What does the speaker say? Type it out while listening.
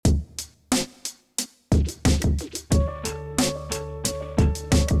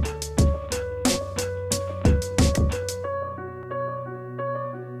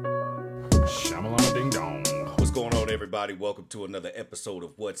everybody? Welcome to another episode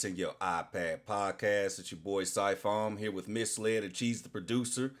of What's in Your iPad podcast. It's your boy Cypher. I'm here with Misled and Cheese, the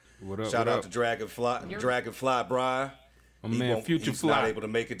producer. What up? Shout what out up? to Dragonfly Brian. My man, Future He's Fly. not able to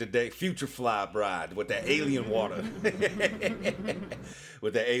make it today. Future Fly Bride with that alien water.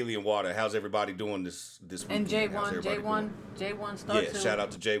 With that alien water. How's everybody doing this week? And J1 Star. Yeah, shout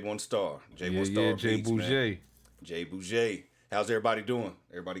out to J1 Star. J1 Star. Yeah, Jay Beats, Bouger. man. Jay Bouger. How's everybody doing?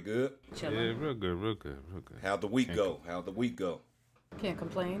 Everybody good? Chilling. Yeah, real good. How'd the week go? Can't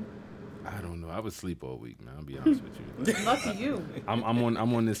complain. I don't know. I was asleep all week, man. I'll be honest with you. Lucky you. I'm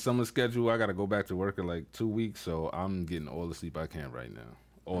on this summer schedule. I got to go back to work in like 2 weeks, so I'm getting all the sleep I can right now.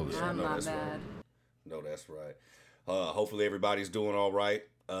 All the sleep. I'm not that's mad. right. No, that's right. Hopefully everybody's doing all right.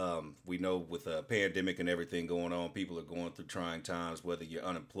 We know with a pandemic and everything going on, people are going through trying times, whether you're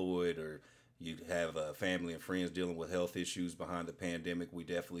unemployed or you have family and friends dealing with health issues behind the pandemic. We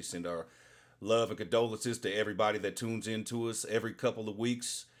definitely send our love and condolences to everybody that tunes in to us every couple of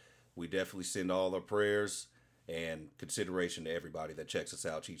weeks. We definitely send all our prayers and consideration to everybody that checks us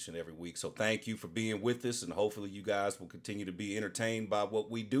out each and every week. So thank you for being with us, and hopefully you guys will continue to be entertained by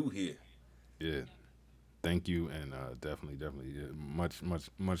what we do here. Yeah. Thank you, and definitely,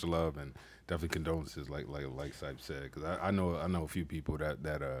 much love, and definitely condolences, like Sype said, because I know a few people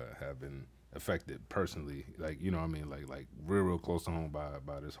that have been affected personally, like, you know what I mean, like real close to home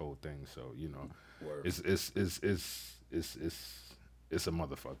by this whole thing. So, you know, Word. it's a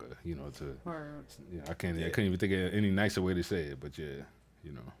motherfucker, you know. Word. I couldn't even think of any nicer way to say it, but yeah,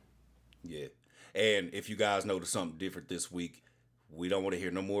 you know. Yeah. And if you guys notice something different this week, we don't want to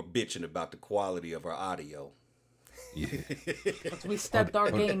hear no more bitching about the quality of our audio. Yeah. We stepped our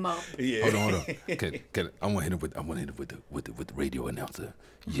game up. Yeah. Hold on. I want to hit it with the radio announcer.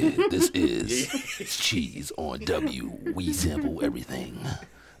 Yeah, this is Cheese on W. We sample everything.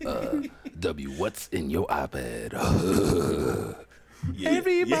 W, what's in your iPad? Yeah.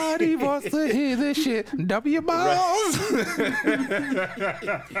 Everybody wants to hear this shit. W balls.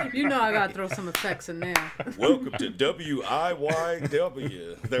 You know I gotta throw some effects in there. Welcome to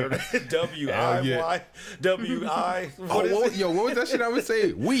WIYW. WIY. What was that shit I was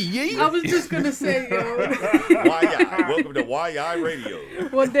saying? I was just gonna say, yo. YI. Welcome to YI Radio.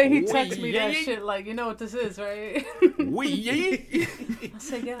 One day he texted me that shit like, you know what this is, right? We. I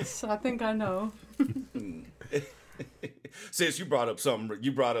said, yes, I think I know. Since you brought up something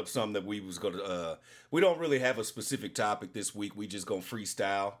that we was gonna. We don't really have a specific topic this week. We just gonna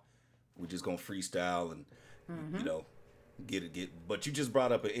freestyle. And you know, get. But you just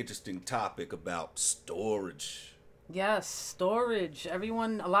brought up an interesting topic about storage. Yes, storage. A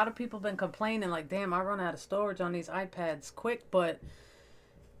lot of people been complaining like, damn, I run out of storage on these iPads quick, but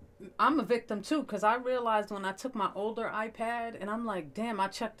I'm a victim too, because I realized when I took my older iPad and I'm like, damn, I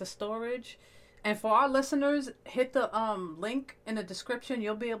checked the storage. And for our listeners, hit the link in the description.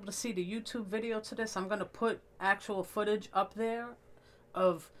 You'll be able to see the YouTube video to this. I'm going to put actual footage up there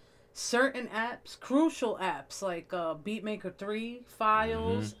of certain apps, crucial apps like Beatmaker 3,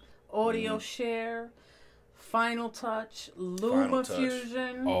 Files, Audio Share, Final Touch,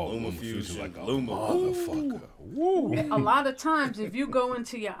 LumaFusion. Oh, LumaFusion, like a Luma. motherfucker. Woo. A lot of times, if you go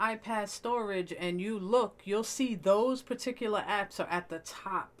into your iPad storage and you look, you'll see those particular apps are at the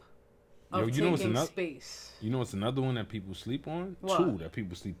top. Yo, you know what's another space. You know what's another one that people sleep on? What? 2 that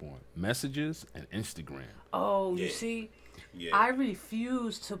people sleep on: Messages and Instagram. Oh, Yeah. you see, Yeah. I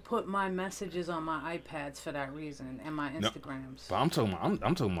refuse to put my messages on my iPads for that reason and my Instagrams. But I'm talking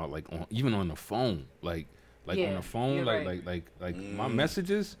about like even on the phone, like Yeah, on the phone, you're like right. my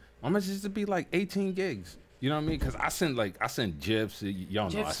messages would be like 18 gigs. You know what I mean? Because I send GIFs. Y'all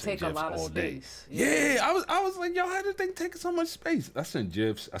know I GIFs send take a GIFs lot of all day. space. Yeah, I was like, yo, how did they take so much space? I send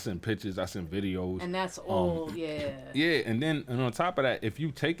GIFs, I send pictures, I send videos. And that's all, yeah. Yeah, and on top of that, if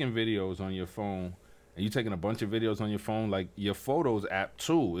you taking videos on your phone and you taking a bunch of videos on your phone, like your Photos app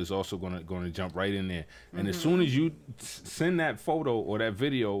too is also gonna jump right in there. And as soon as you send that photo or that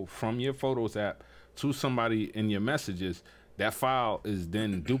video from your Photos app to somebody in your messages, that file is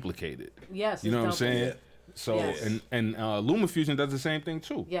then duplicated. Yes, You know what I'm it's saying? Yeah. So Yes. and LumaFusion does the same thing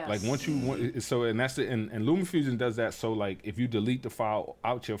too. Yes. Like once and that's it. And LumaFusion does that. So like if you delete the file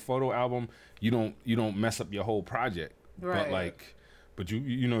out your photo album, you don't mess up your whole project. Right. But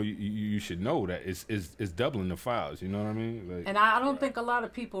you should know that it's doubling the files. You know what I mean? Like, And I don't think a lot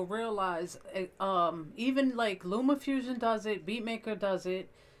of people realize, even like LumaFusion does it, Beatmaker does it.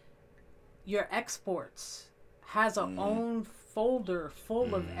 Your exports has a own folder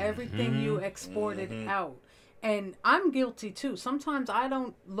full of everything you exported out. And I'm guilty too. Sometimes I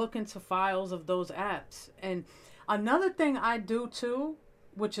don't look into files of those apps. And another thing I do too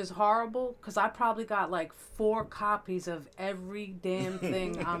which is horrible because I probably got like 4 copies of every damn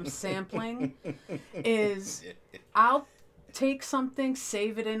thing I'm sampling, is I'll take something,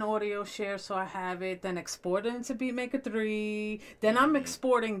 save it in audio share so I have it, then export it into Beatmaker 3, then I'm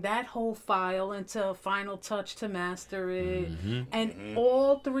exporting that whole file into Final Touch to master it, and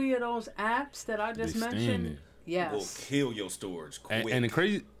all 3 of those apps that I just mentioned, yes, will kill your storage quick. And the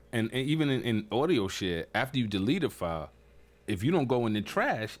crazy, and even in audio share, after you delete a file, if you don't go in the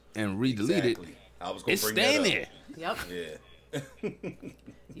trash and re-delete it, I was gonna it's bring staying that up. Yep. Yeah.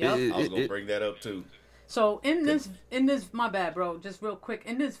 Yep. I was gonna bring that up too. So in this, my bad, bro, just real quick,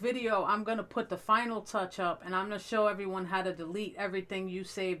 in this video, I'm going to put the Final Touch up, and I'm going to show everyone how to delete everything you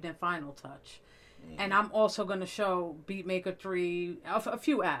saved in Final Touch. And I'm also going to show Beatmaker 3, a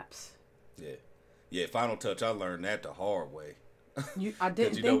few apps. Yeah. Yeah, Final Touch, I learned that the hard way. I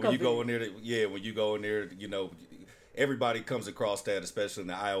didn't you think know, when of you go it. in there, when you go in there, you know, everybody comes across that, especially in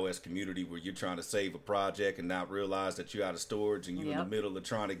the iOS community, where you're trying to save a project and not realize that you're out of storage and you're in the middle of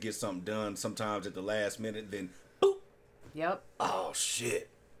trying to get something done, sometimes at the last minute, then boop. Yep. Oh shit.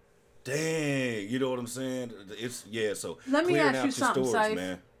 Dang. You know what I'm saying? It's so let me clearing ask out you your something, storage, Saif.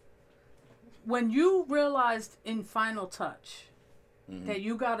 man. When you realized in Final Touch that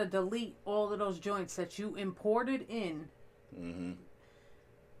you got to delete all of those joints that you imported in,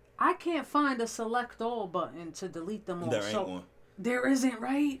 I can't find a select all button to delete them all. There ain't one. There isn't,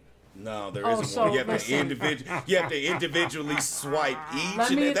 right? No, there Oh, isn't so one. You have listen. you have to individually swipe each.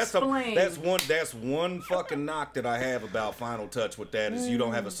 Let me that's explain. that's one fucking knock that I have about Final Touch with that is you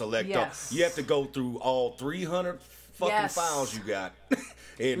don't have a select all. Yes. You have to go through all 300 fucking Yes. files you got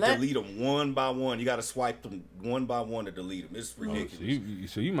and delete them one by one. You got to swipe them one by one to delete them. It's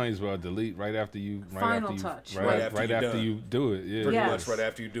ridiculous. So you might as well delete right after you Final touch. right after after you're you done. do it. Yeah. Pretty Yes. much right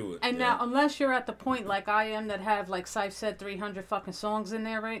after you do it. And now, unless you're at the point like I am that have, like Saif said, 300 fucking songs in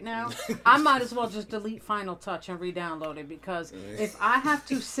there right now, I might as well just delete Final Touch and re-download it, because if I have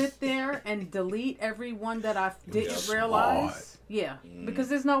to sit there and delete every one that I didn't realize, because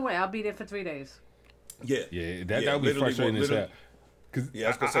there's no way I'll be there for 3 days. Yeah, that would be frustrating as hell. Cause I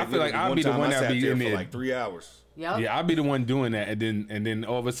was gonna say, I feel like I'll one be the time one I that sat be there in for there. like 3 hours. Yep. Yeah, I'll be the one doing that, and then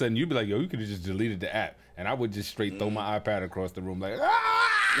all of a sudden you'd be like, "Yo, you could have just deleted the app," and I would just straight throw my iPad across the room like,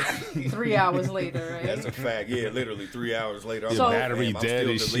 "Ah!" 3 hours later, right? That's a fact. Yeah, literally 3 hours later. I'm So- like, battery "Damn, I'm dead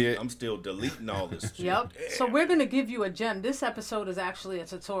still as deleting- shit." I'm still deleting all this shit. Yep. So we're going to give you a gem. This episode is actually a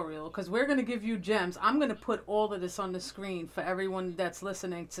tutorial, because we're going to give you gems. I'm going to put all of this on the screen for everyone that's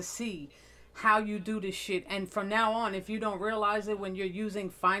listening to see how you do this shit. And from now on, if you don't realize it when you're using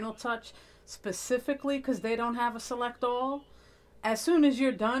Final Touch specifically, because they don't have a select all, as soon as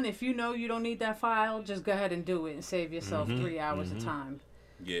you're done, if you know you don't need that file, just go ahead and do it and save yourself 3 hours of time.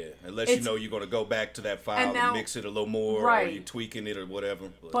 Yeah, unless you know you're going to go back to that file and mix it a little more, or you're tweaking it or whatever.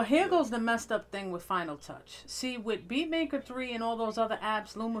 But here goes the messed up thing with Final Touch. See, with Beatmaker 3 and all those other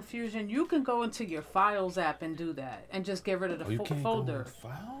apps, LumaFusion, you can go into your Files app and do that, and just get rid of the folder.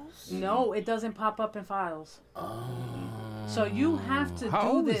 Files? No, it doesn't pop up in Files. So you have to How do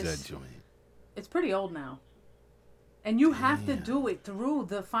old this. is that joint? It's pretty old now. And you have to do it through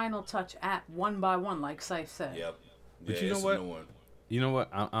the Final Touch app one by one, like Saif said. Yep. But you know what? You know what?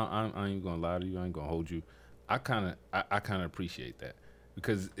 I ain't gonna lie to you. I ain't gonna hold you. I kind of appreciate that,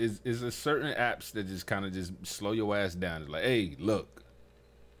 because is a certain apps that just kind of just slow your ass down. It's like, hey, look,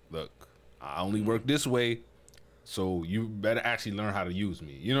 I only work this way, so you better actually learn how to use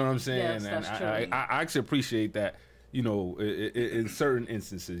me. You know what I'm saying? Yes, and that's true. I actually appreciate that. You know, in certain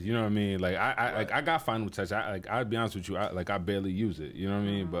instances, you know what I mean. Like I got Final Touch. I'll be honest with you. I barely use it. You know what I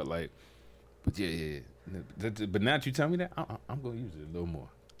mean? But yeah. But now that you tell me that, I'm gonna use it a little more,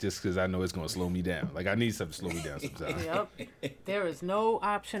 just because I know it's gonna slow me down. Like I need something to slow me down sometimes. Yep. There is no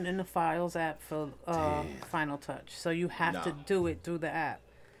option in the Files app for Final Touch, so you have to do it through the app.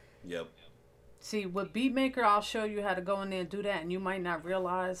 Yep. See, with Beatmaker, I'll show you how to go in there and do that, and you might not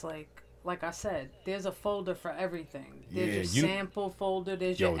realize, like I said, there's a folder for everything. There's your sample folder.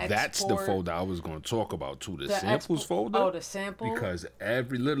 There's your export. That's the folder I was going to talk about too. The samples folder. Oh, the sample. Because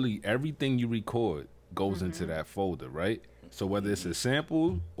literally everything you record goes into that folder, right? So whether it's a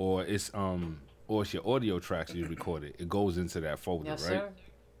sample or it's your audio tracks you recorded, it goes into that folder, yes, right? Sir.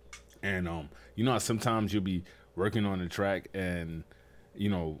 And you know how sometimes you'll be working on a track and you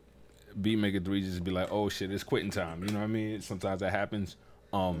know Beatmaker 3 just be like, oh shit, it's quitting time. You know what I mean? Sometimes that happens.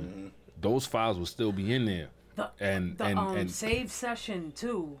 Those files will still be in there. And save session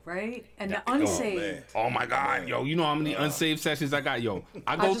too, right? And the unsaved. Oh my god, yo, you know how many unsaved sessions I got? Yo,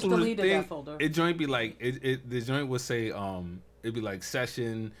 I go just through the deleted thing. that folder. It joint be like the joint would say it'd be like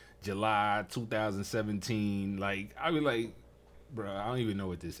session July 2017. Like I'd be like, bro, I don't even know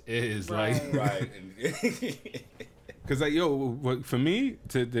what this is. Right. Like, Right. cause like, yo, for me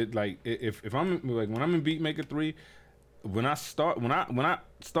like, if I'm like when I'm in Beatmaker 3, when I start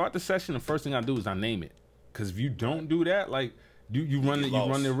the session, the first thing I do is I name it. Cause if you don't do that, like, you run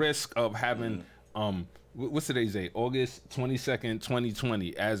the risk of having what's today's date? August 22nd,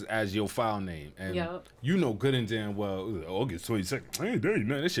 2020 as your file name. And you know good and damn well August 22nd. Hey,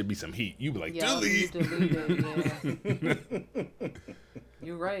 man, there should be some heat. You be like, delete. You delete it, yeah.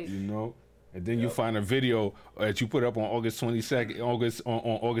 You're right. You know? And then you find a video that you put up on August 22nd, August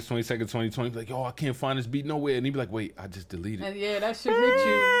 22nd, 2020. Be like, yo, I can't find this beat nowhere. And he be like, wait, I just deleted it. And yeah, that should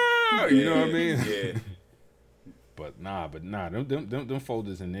hit you. You know what I mean? Yeah. But nah, them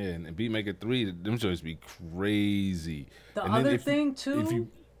folders in there and Beatmaker 3, them joints be crazy. The and other thing too,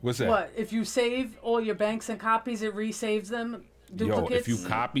 what's that? What if you save all your banks and copies, it resaves them duplicates? Yo, if you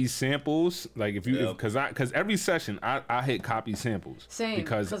copy samples, like if you, Yep. cause every session I hit copy samples. Same,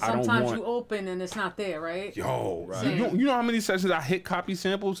 because I don't sometimes want. you open and it's not there, right? Yo, Right. you know how many sessions I hit copy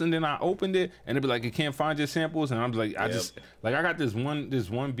samples and then I opened it and it'd be like, it can't find your samples, and I'm like, I got this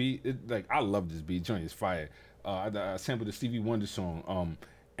one beat. Like, I love this beat. Joint is fire. I sampled the Stevie Wonder song.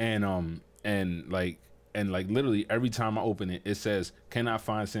 And like literally every time I open it, it says, cannot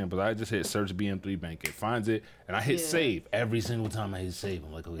find samples. I just hit search BM3 bank. It finds it, and I hit save every single time I hit save.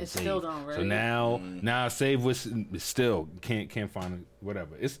 I'm like, okay, It save. still don't, right? So now save was still can't find it.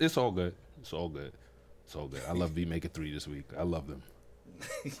 Whatever. It's all good. It's all good. It's all good. I love Beatmaker 3 this week. I love them.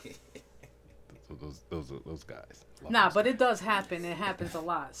 those guys. Love But it does happen. It happens a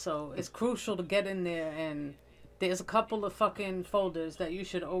lot. So it's crucial to get in there, and there's a couple of fucking folders that you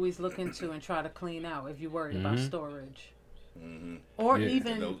should always look into and try to clean out if you're worried about storage. Or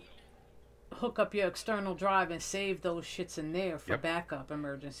even hook up your external drive and save those shits in there for backup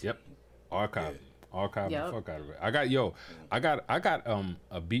emergency. Yep. Archive Yep. the fuck out of it. I got a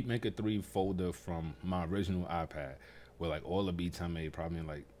Beatmaker 3 folder from my original iPad with like all the beats I made probably in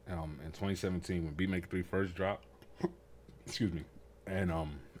like in 2017 when Beatmaker 3 first dropped. Excuse me. And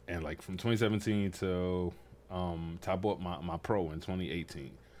like from 2017 to I bought my Pro in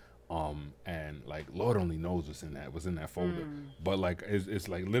 2018. And like Lord only knows what's in that folder. But like it's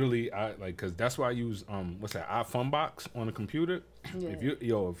like literally I like, cause that's why I use what's that, iFunbox on the computer. If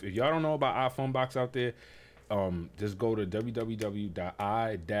y'all don't know about iFunbox out there, just go to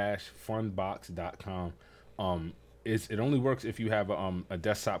www.i-funbox.com. It only works if you have a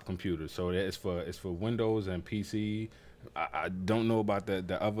desktop computer. So it's for Windows and PC. I don't know about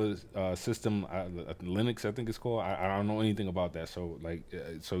the other system, Linux I think it's called. I don't know anything about that. So like,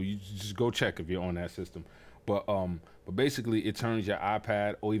 so you just go check if you're on that system. But basically it turns your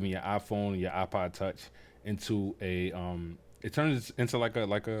iPad or even your iPhone or your iPod Touch into a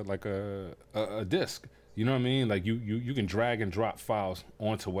disc. You know what I mean? Like you can drag and drop files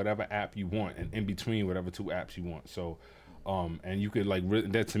onto whatever app you want and in between whatever two apps you want. So and you could like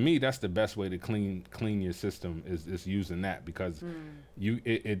that. To me, that's the best way to clean your system is using that, because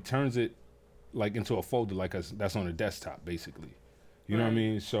it turns it like into a folder that's on a desktop basically. You know what I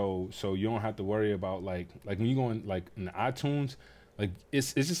mean? So you don't have to worry about like when you go in like in the iTunes, like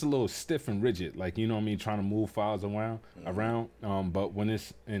it's just a little stiff and rigid, like, you know what I mean, trying to move files around. But when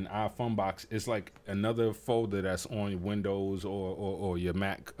it's in iFunbox, it's like another folder that's on Windows or your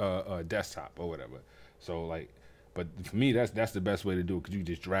Mac desktop or whatever. So like. But for me, that's the best way to do it, because you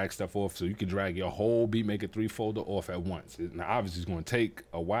just drag stuff off. So you can drag your whole Beatmaker 3 folder off at once. Now, obviously, it's going to take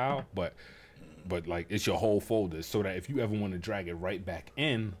a while, but like it's your whole folder, so that if you ever want to drag it right back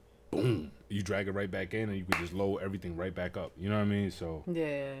in, boom, you drag it right back in, and you can just load everything right back up. You know what I mean? So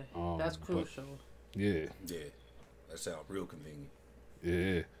that's crucial. Yeah, that sounds real convenient.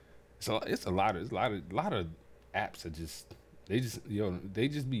 Yeah, so it's a lot of apps that just. They just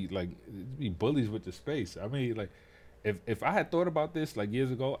be like bullies with the space. I mean, like, if I had thought about this like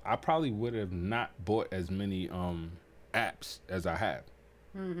years ago, I probably would have not bought as many apps as I have.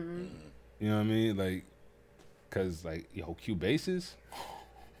 You know what I mean? Like, cause like Cubases,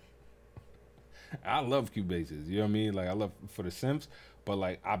 I love Cubases. You know what I mean? Like, I love for the Sims, but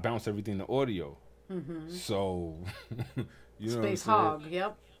like I bounce everything to audio. So you know, Space hog.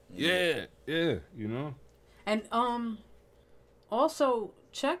 Yep. Yeah. You know. And also,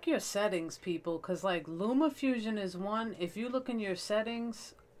 check your settings, people, because, like, LumaFusion is one. If you look in your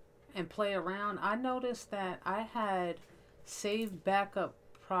settings and play around, I noticed that I had saved backup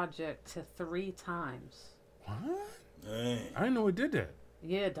project to 3 times. What? Dang. I didn't know it did that.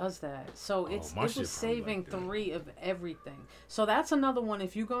 Yeah, it does that. So my it shit was probably saving like that. 3 of everything. So that's another one.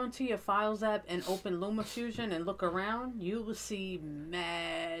 If you go into your Files app and open LumaFusion and look around, you will see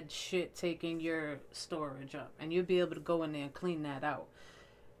mad shit taking your storage up, and you'll be able to go in there and clean that out.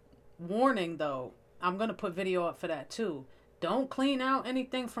 Warning though, I'm gonna put video up for that too. Don't clean out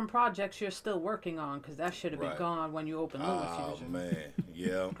anything from projects you're still working on, because that should be Right. gone when you open Oh LumaFusion. man,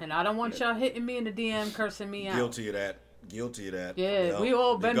 yeah. And I don't want y'all hitting me in the DM cursing me out. Guilty of that. Guilty of that. Yeah, we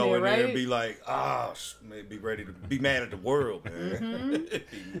all They been go there, in there and right? be like, be ready to be mad at the world, man.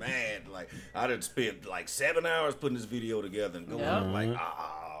 Mm-hmm. Be mad. Like I done spent like 7 hours putting this video together and going Yep.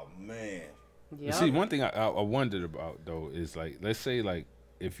 like, man. Yep. See, one thing I wondered about though is like, let's say like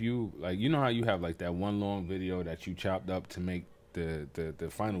if you like, you know how you have like that one long video that you chopped up to make the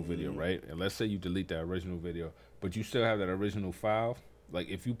final video, right? And let's say you delete that original video, but you still have that original file. Like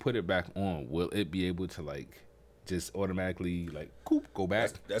if you put it back on, will it be able to like just automatically like go back?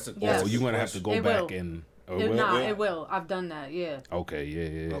 That's a Yes. Or you gonna have to go It back will. and It will. I've done that. Yeah. Okay,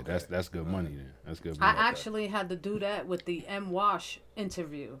 yeah. Okay. That's good money then. That's good I money. actually had to do that with the M. Wash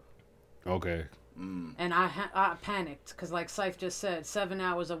interview, Okay. and I panicked because, like Syph just said, 7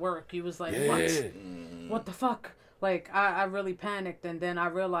 hours of work. He was like, Yeah. What the fuck?" Like I really panicked, and then I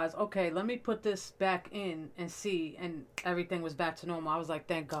realized, okay, let me put this back in and see, and everything was back to normal. I was like,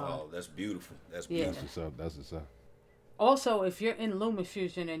 thank God. Oh, that's beautiful. That's Yeah. beautiful. That's what's up. Also, if you're in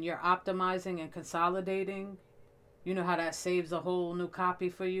LumaFusion and you're optimizing and consolidating, you know how that saves a whole new copy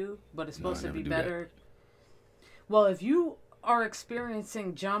for you, but it's supposed to never be do better. Well, if you are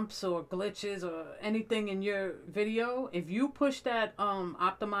experiencing jumps or glitches or anything in your video, if you push that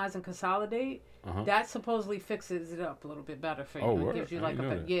optimize and consolidate, that supposedly fixes it up a little bit better for you. Oh, It word. gives you I like didn't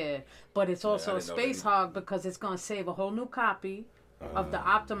know that. yeah, but it's also I a didn't know that space either. hog because it's going to save a whole new copy of the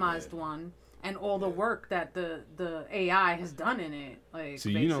optimized one. And all the work that the AI has done in it, like. See,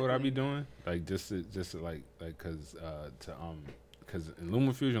 you know what I basically. be doing? Like just to like cause in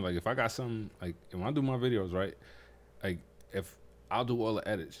LumaFusion, like if I got something like when I do my videos, right? Like if I'll do all the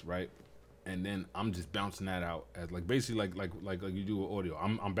edits, right? And then I'm just bouncing that out as like basically like you do with audio.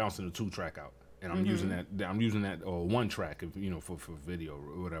 I'm bouncing a 2-track out. And I'm using that or 1 track if you know for video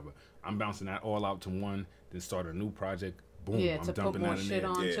or whatever. I'm bouncing that all out to 1, then start a new project. Boom, Yeah, I'm to put dumping more that in shit there.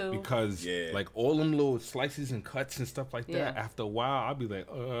 on Yeah. too. Because like all them little slices and cuts and stuff like that, Yeah. after a while I'll be like,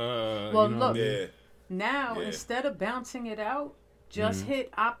 Well, you know what I look, mean? Yeah. Now, Yeah. instead of bouncing it out, just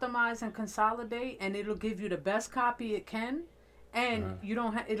hit optimize and consolidate, and it'll give you the best copy it can, and you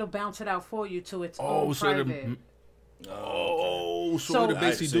don't it'll bounce it out for you to its own private. So So it'll basically I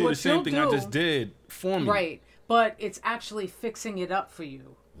do see. the What same you'll thing I do- just did for me. Right, but it's actually fixing it up for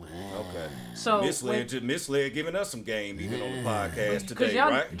you. Okay. So Miss when- Led giving us some game even on the podcast today,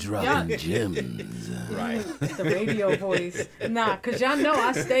 y'all- right? Dropping gems. Right. the radio voice. Nah, because y'all know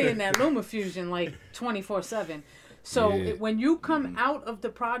I stay in that LumaFusion like 24/7. So Yeah. when you come out of the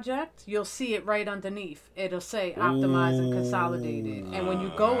project, you'll see it right underneath. It'll say optimize and consolidated. And when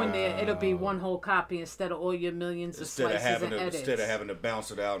you go in there, it'll be one whole copy instead of all your millions of slices and edits. Instead of having to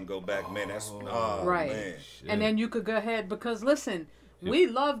bounce it out and go back, man, that's Right. man. And then you could go ahead because listen, we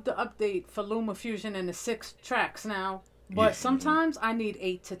love the update for LumaFusion and the 6 tracks now. But sometimes I need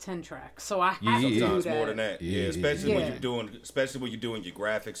 8 to 10 tracks, so I have to do Sometimes that. more than that. Yeah, Yeah, especially when yeah. you're doing your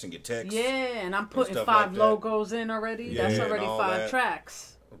graphics and your text. Yeah, and I'm putting stuff 5 like that. logos in already. Yeah, that's and already all 5 that.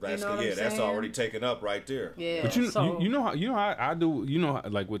 tracks. That's you know what I'm that's saying? already taken up right there. Yeah, But you so, you know how I do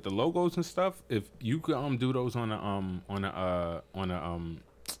like with the logos and stuff. If you could do those on a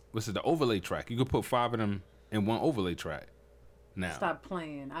what's it, the overlay track, you could put 5 of them in one overlay track. Now, stop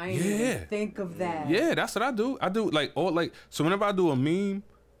playing. I ain't Yeah. even think of that. yeah, that's what I do. I do so whenever I do a meme,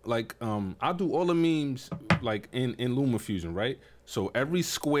 like I do all the memes like in LumaFusion, right? So every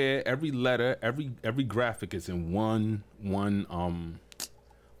square, every letter, every graphic is in one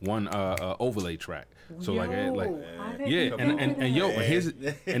overlay track. So Yo, like I didn't yeah, think and of and yo, that. here's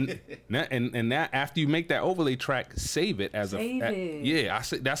and that after you make that overlay track, save it as Save it. yeah. I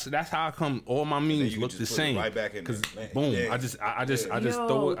say that's how I come. All my memes you look just the put it same. right back in there. Cause Man, boom, yeah. I just Yo,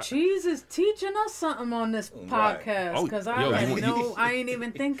 throw it. Cheese is teaching us something on this Right. podcast Oh, because yo, I you already want- know. I ain't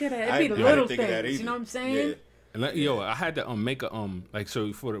even think of that. I It'd be the didn't little think of that things. either. You know what I'm saying? Yeah. And yo, I had to make a like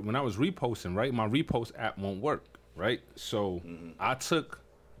so for when I was reposting, right? My repost app won't work, right? So I took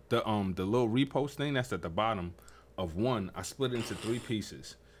the little repost thing that's at the bottom of one. I split it into 3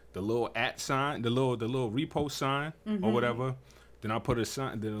 pieces. The little @ sign, the little repost sign or whatever. Then I put a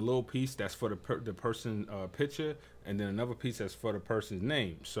sign, then a little piece that's for the person picture, and then another piece that's for the person's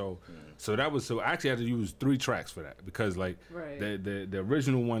name. So so I actually had to use 3 tracks for that because like Right. the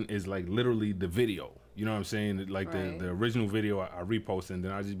original one is like literally the video. You know what I'm saying? Like Right. the original video I repost, and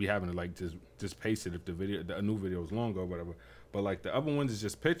then I just be having to like just paste it if a new video is longer or whatever. But like the other ones is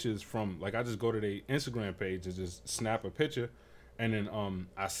just pictures from like I just go to their Instagram page and just snap a picture, and then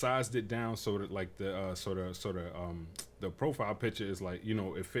I sized it down so that like the the profile picture is like, you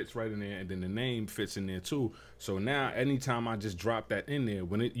know, it fits right in there, and then the name fits in there too. So now anytime I just drop that in there,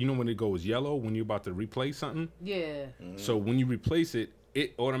 when it goes yellow when you're about to replace something, Yeah. so when you replace it,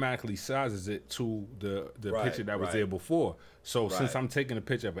 it automatically sizes it to the Right, picture that was right. there before. So since Right. I'm taking a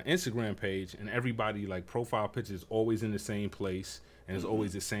picture of an Instagram page and everybody like profile picture is always in the same place and it's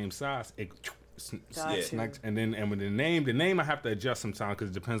always the same size, it Got you. snacks, and with the name I have to adjust sometimes because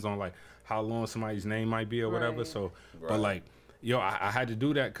it depends on like how long somebody's name might be or whatever. Right. So, Right. but like, yo, I had to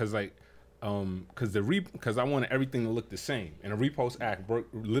do that because like. Because I wanted everything to look the same, and a repost act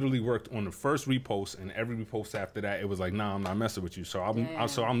literally worked on the first repost, and every repost after that, it was like, nah, I'm not messing with you. So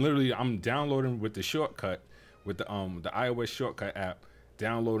I'm downloading with the shortcut, with the iOS shortcut app,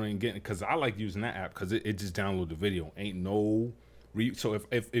 downloading and getting, because I like using that app because it just download the video. Ain't no so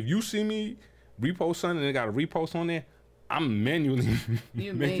if you see me repost something and it got a repost on there, I'm manually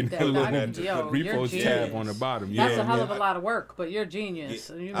You making made that. a little Yo, you're repost genius. tab on the bottom. That's Yeah, a hell man. of a lot of work, but you're genius.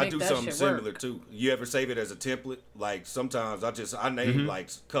 Yeah, You I make do that something shit similar work. too. You ever save it as a template? Like sometimes I name like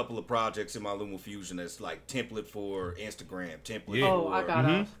a couple of projects in my LumaFusion that's like template for Instagram, template. Yeah. Oh, for, I got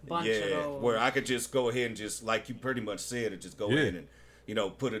a bunch of yeah, those. where I could just go ahead and just like you pretty much said, and just go Yeah. in and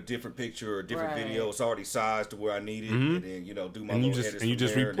put a different picture or a different Right. video. It's already sized to where I need it, and then do my And you little just edits and you from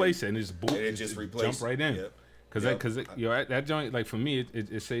just there, replace it and it just boom, and it just replace jump right in. Yep. Cause Yep. that joint, like for me,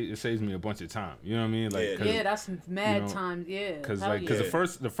 it saves me a bunch of time. You know what I mean? Like, Yeah. 'cause, Yeah, that's mad you know, time. Yeah. Cause Hell like, cause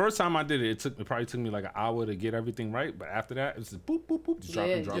yeah. the first time I did it, it probably took me like an hour to get everything right. But after that, it's just boop boop boop, just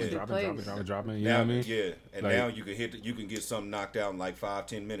Yeah, dropping. just You replace. know Now, what I mean? Yeah, and Like- now you can get something knocked out in like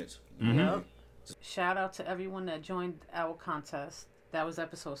 5-10 minutes. Yep. Shout out to everyone that joined our contest. That was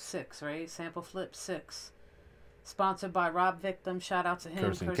episode 6, right? Sample Flip 6. Sponsored by Rob Victim. Shout out to him,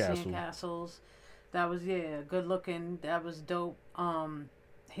 Kirsten Kirsten Castle. Castles. That was good looking. That was dope.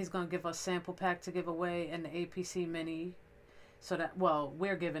 He's gonna give us sample pack to give away and the APC mini. So that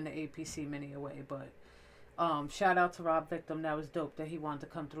we're giving the APC mini away, but shout out to Rob Victim. That was dope that he wanted to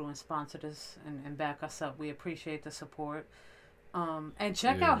come through and sponsor this and back us up. We appreciate the support. And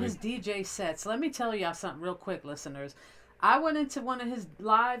check Yeah, out his DJ sets. Let me tell y'all something real quick, listeners. I went into one of his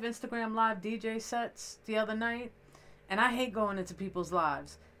Instagram live DJ sets the other night, and I hate going into people's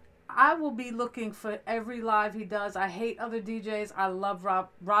lives. I will be looking for every live he does. I hate other DJs. I love Rob.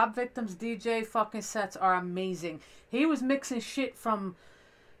 Rob Victim's DJ fucking sets are amazing. He was mixing shit from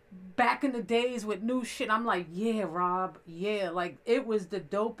back in the days with new shit. I'm like, yeah, Rob, yeah. Like, it was the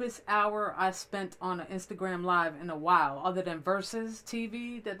dopest hour I spent on an Instagram live in a while, other than Versus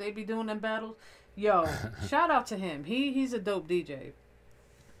TV that they be doing in battles. Yo, shout out to him. He's a dope DJ.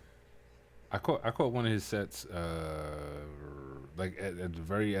 I caught one of his sets, like at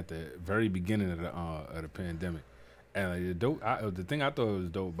the very beginning of the pandemic, and like the thing I thought was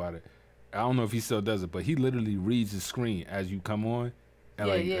dope about it, I don't know if he still does it, but he literally reads the screen as you come on. And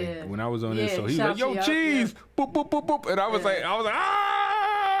like when I was on there, so he was like, "Yo, shouts cheese, you boop boop boop boop," and I was like,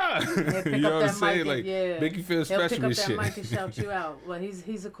 ah, He'll pick you know up what I'm that saying? mic Like, and, make you feel He'll special pick up and that shit. mic and shout you out. Well,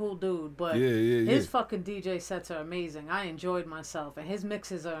 he's a cool dude, but Yeah. his fucking DJ sets are amazing. I enjoyed myself, and his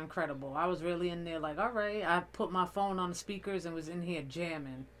mixes are incredible. I was really in there like, all right. I put my phone on the speakers and was in here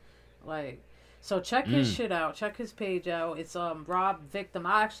jamming, like. So check his shit out. Check his page out. It's Rob Victim.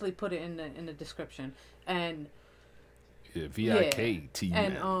 I actually put it in the description. And Yeah, VIKT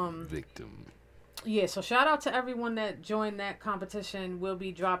And, victim. yeah, so shout out to everyone that joined that competition. We'll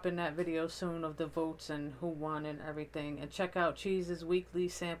be dropping that video soon of the votes and who won and everything. And check out Cheese's weekly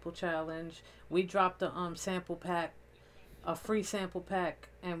sample challenge. We dropped a sample pack, a free sample pack,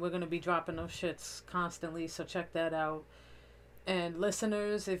 and we're gonna be dropping those shits constantly. So check that out. And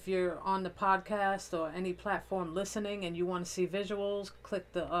listeners, if you're on the podcast or any platform listening and you want to see visuals,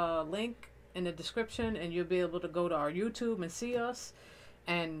 click the link in the description and you'll be able to go to our YouTube and see us.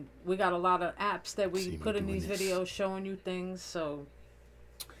 And we got a lot of apps that we See me put in doing these this. videos showing you things. So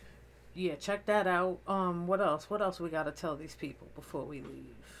yeah, check that out. What else we got to tell these people before we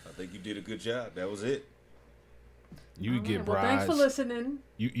leave? I think you did a good job. That was it. You All get right, well, thanks Bry's. for listening.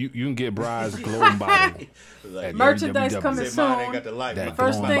 You can get Bry's glowing bottle. Like, At Merchandise www. coming said mine ain't soon. got the light. That Mine-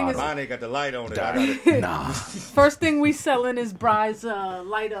 First glowing thing is- bottle. mine ain't got the light on it. I got Nah. First thing we selling is Bry's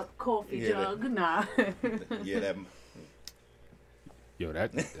light up coffee Yeah, jug. Nah. yeah, that. Yo,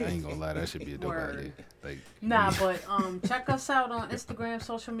 that I ain't gonna lie, that should be a dope Word. idea. Like, Nah, but check us out on Instagram,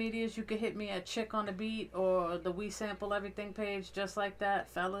 social medias. You can hit me at Chick on the Beat or the We Sample Everything page, just like that.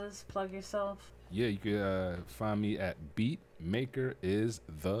 Fellas, plug yourself. yeah, you can find me at Beatmaker is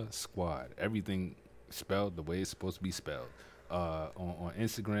the Squad. Everything spelled the way it's supposed to be spelled. On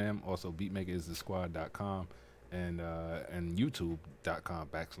Instagram, also beatmakeristhesquad.com and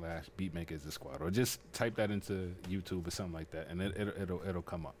youtube.com/beatmakeristhesquad, or just type that into YouTube or something like that, and it'll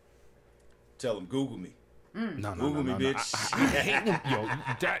come up. Tell them Google me. No, Google me, bitch. I hate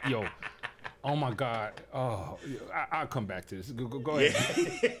when, yo. Oh my God. Oh, I'll come back to this. Go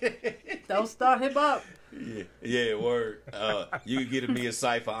ahead. Don't start him up. Yeah, word. You can get me a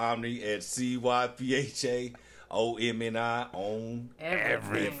Cypher Omni at CYPHAOMNI on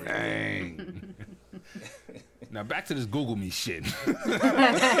Everything. Now back to this Google me shit.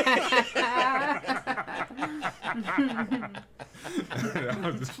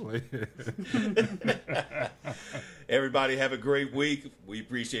 I'm just playing. Everybody have a great week. We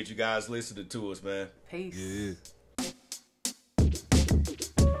appreciate you guys listening to us, man. Peace. Yeah.